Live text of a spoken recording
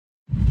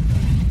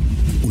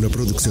Una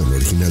producción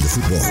original de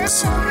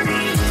Footbox.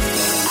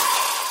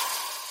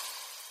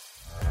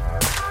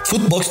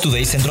 Footbox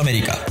Today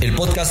Centroamérica, el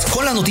podcast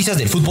con las noticias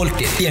del fútbol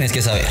que tienes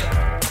que saber.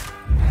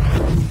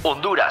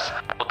 Honduras,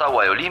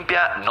 Motagua y Olimpia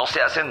no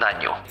se hacen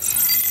daño.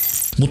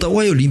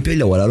 Motagua y Olimpia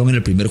igualaron en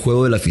el primer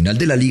juego de la final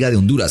de la Liga de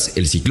Honduras.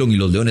 El Ciclón y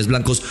los Leones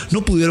Blancos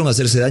no pudieron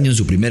hacerse daño en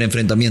su primer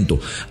enfrentamiento.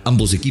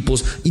 Ambos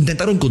equipos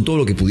intentaron con todo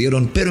lo que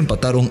pudieron, pero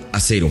empataron a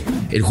 0.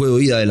 El juego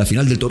de ida de la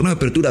final del torneo de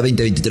apertura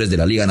 2023 de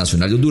la Liga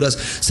Nacional de Honduras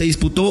se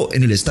disputó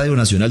en el Estadio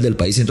Nacional del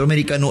país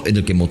centroamericano, en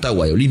el que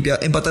Motagua y Olimpia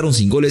empataron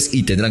sin goles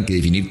y tendrán que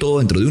definir todo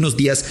dentro de unos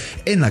días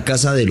en la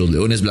casa de los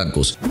Leones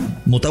Blancos.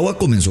 Motagua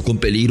comenzó con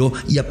peligro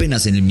y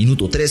apenas en el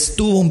minuto 3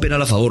 tuvo un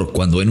penal a favor,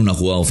 cuando en una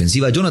jugada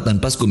ofensiva Jonathan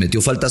Paz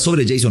cometió falta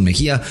sobre Jason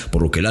Mejía,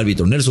 por lo que el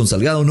árbitro Nelson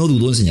Salgado no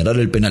dudó en señalar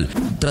el penal.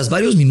 Tras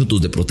varios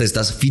minutos de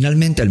protestas,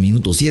 finalmente al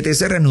minuto 7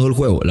 se reanudó el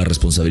juego. La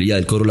responsabilidad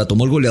del coro la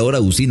tomó el goleador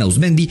Agustín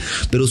Ausmendi,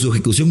 pero su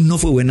ejecución no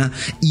fue buena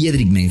y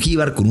Edric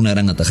Mengíbar, con una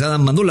gran atajada,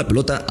 mandó la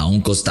pelota a un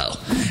costado.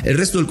 El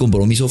resto del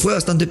compromiso fue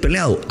bastante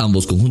peleado.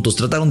 Ambos conjuntos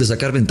trataron de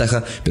sacar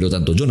ventaja, pero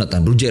tanto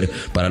Jonathan Rugger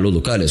para los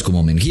locales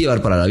como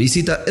Mengíbar para la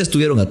visita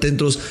estuvieron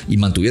atentos y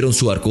mantuvieron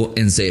su arco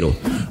en 0.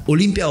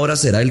 Olimpia ahora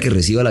será el que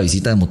reciba la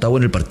visita de Motagua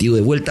en el partido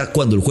de vuelta,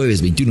 cuando el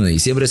jueves 21 de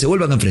diciembre se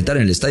vuelvan a enfrentar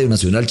en el Estadio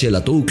Nacional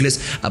Chelato Ucles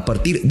a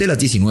partir de las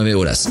 19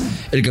 horas.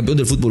 El campeón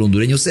del fútbol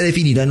hondureño se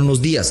definirá en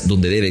unos días,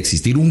 donde debe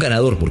existir un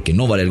ganador porque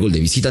no vale el gol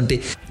de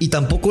visitante y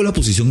tampoco la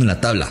posición en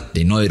la tabla.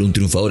 De no haber un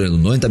triunfador en los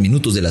 90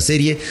 minutos de la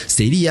serie,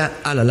 se iría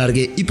a la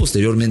largue y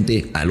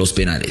posteriormente a los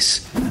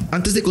penales.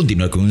 Antes de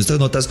continuar con nuestras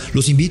notas,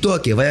 los invito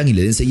a que vayan y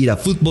le den seguir a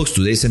Footbox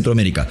Today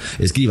Centroamérica.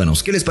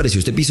 Escríbanos qué les pareció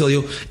este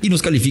episodio y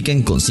nos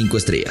califiquen con 5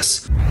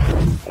 estrellas.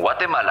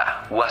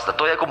 Guatemala,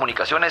 Guastatoya y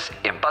Comunicaciones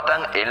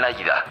empatan en la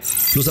ida.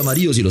 Los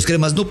amarillos y los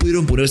cremas no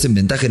pudieron ponerse en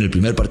ventaja en el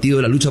primer partido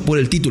de la lucha por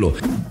el título.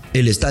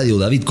 El estadio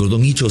David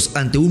Cordón Hichos,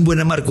 ante un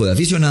buen marco de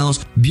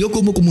aficionados, vio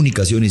cómo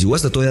Comunicaciones y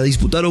Guastatoya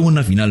disputaron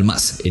una final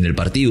más. En el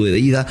partido de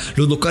ida,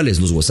 los locales,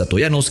 los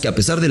guastatoyanos, que a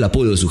pesar del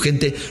apoyo de su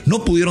gente,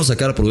 no pudieron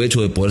sacar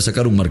provecho de poder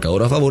sacar un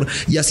marcador a favor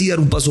y así dar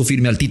un paso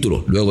firme al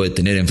título, luego de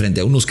tener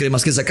enfrente a unos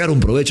cremas que sacaron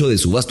provecho de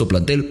su vasto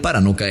plantel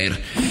para no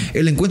caer.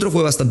 El encuentro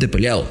fue bastante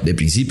peleado, de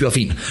principio a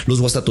fin.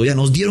 Los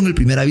guastatoyanos dieron el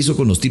primer aviso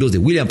con los tiros de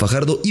William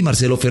Fajardo y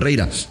Marcelo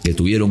Ferreira, que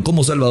tuvieron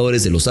como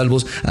salvadores de los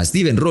salvos a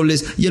Steven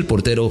Robles y el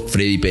portero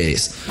Freddy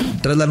Pérez.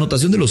 Tras la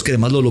anotación de los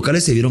cremas, los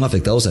locales se vieron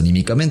afectados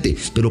anímicamente,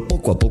 pero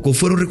poco a poco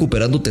fueron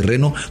recuperando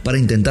terreno para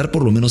intentar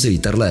por lo menos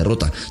evitar la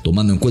derrota,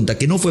 tomando en cuenta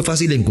que no fue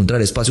fácil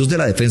encontrar espacios de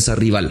la defensa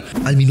rival.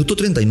 Al minuto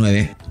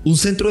 39, un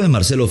centro de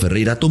Marcelo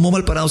Ferreira tomó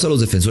mal parados a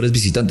los defensores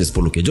visitantes,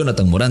 por lo que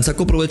Jonathan Morán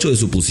sacó provecho de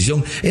su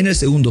posición en el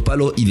segundo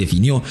palo y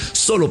definió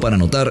solo para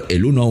anotar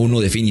el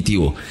 1-1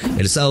 definitivo.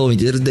 El sábado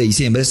 23 de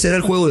diciembre será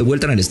el juego de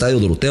vuelta en el estadio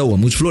Doroteo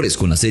Guamuch Flores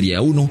con la Serie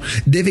A1.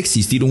 Debe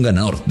existir un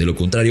ganador, de lo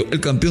contrario el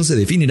campeón se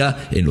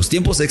definirá en los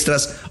tiempos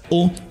extras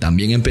o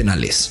también en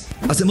penales.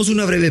 Hacemos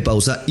una breve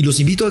pausa y los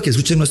invito a que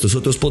escuchen nuestros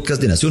otros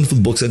podcasts de Nación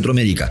Fútbol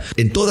Centroamérica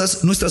en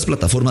todas nuestras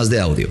plataformas de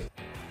audio.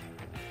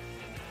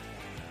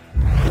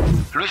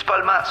 Luis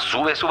Palma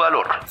sube su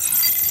valor.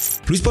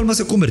 Luis Palma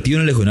se ha convertido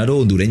en el legionario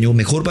hondureño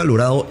mejor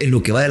valorado en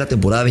lo que va de la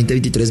temporada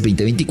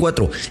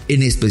 2023-2024,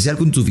 en especial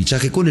con su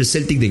fichaje con el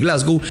Celtic de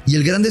Glasgow y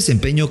el gran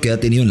desempeño que ha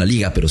tenido en la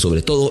liga, pero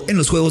sobre todo en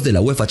los juegos de la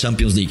UEFA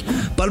Champions League.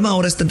 Palma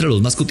ahora está entre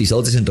los más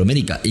cotizados de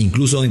Centroamérica e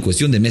incluso en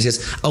cuestión de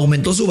meses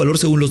aumentó su valor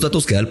según los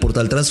datos que da el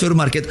portal Transfer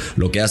Market,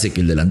 lo que hace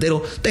que el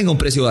delantero tenga un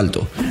precio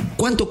alto.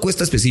 ¿Cuánto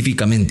cuesta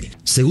específicamente?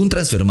 Según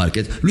Transfer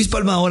Market, Luis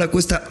Palma ahora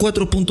cuesta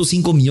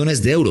 4.5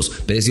 millones de euros,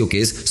 precio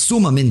que es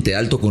sumamente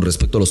alto con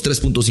respecto a los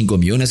 3.5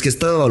 millones que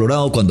estaba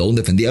valorado cuando aún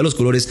defendía los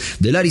colores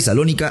del Aris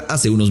Salónica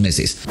hace unos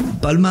meses.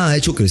 Palma ha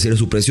hecho crecer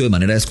su precio de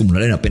manera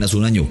descomunal en apenas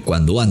un año,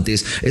 cuando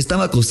antes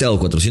estaba costeado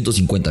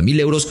 450.000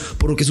 euros,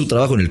 por lo que su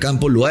trabajo en el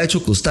campo lo ha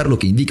hecho costar lo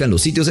que indican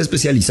los sitios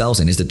especializados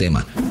en este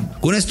tema.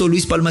 Con esto,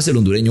 Luis Palma es el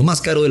hondureño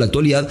más caro de la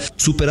actualidad,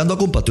 superando a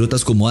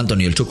compatriotas como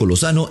Anthony El Choco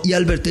Lozano y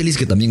Albert Ellis,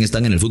 que también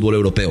están en el fútbol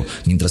europeo,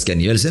 mientras que a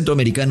nivel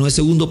centroamericano es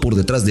segundo por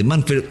detrás de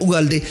Manfred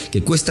Ugalde,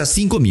 que cuesta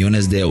 5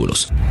 millones de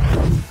euros.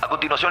 A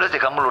continuación les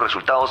dejamos los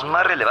resultados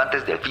más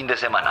relevantes del fin de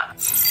semana.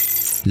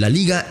 La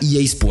Liga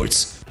EA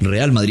Sports: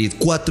 Real Madrid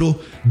 4,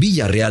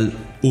 Villarreal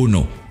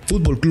 1.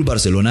 Fútbol Club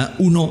Barcelona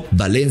 1,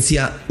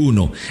 Valencia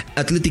 1,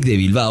 Athletic de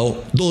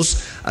Bilbao 2,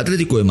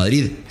 Atlético de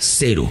Madrid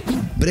 0.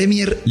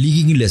 Premier League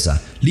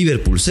inglesa: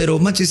 Liverpool 0,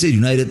 Manchester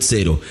United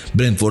 0,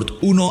 Brentford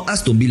 1,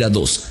 Aston Villa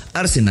 2,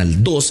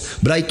 Arsenal 2,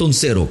 Brighton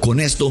 0. Con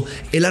esto,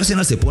 el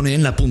Arsenal se pone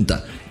en la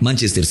punta.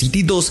 Manchester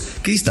City 2,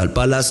 Crystal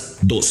Palace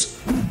 2.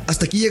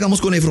 Hasta aquí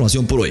llegamos con la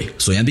información por hoy.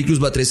 Soy Andy Cruz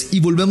Batres y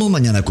volvemos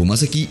mañana con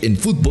más aquí en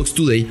Footbox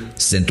Today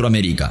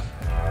Centroamérica.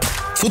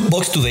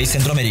 Footbox Today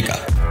Centroamérica.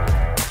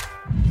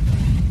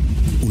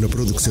 Una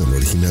producción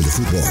original de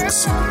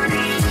Footbox.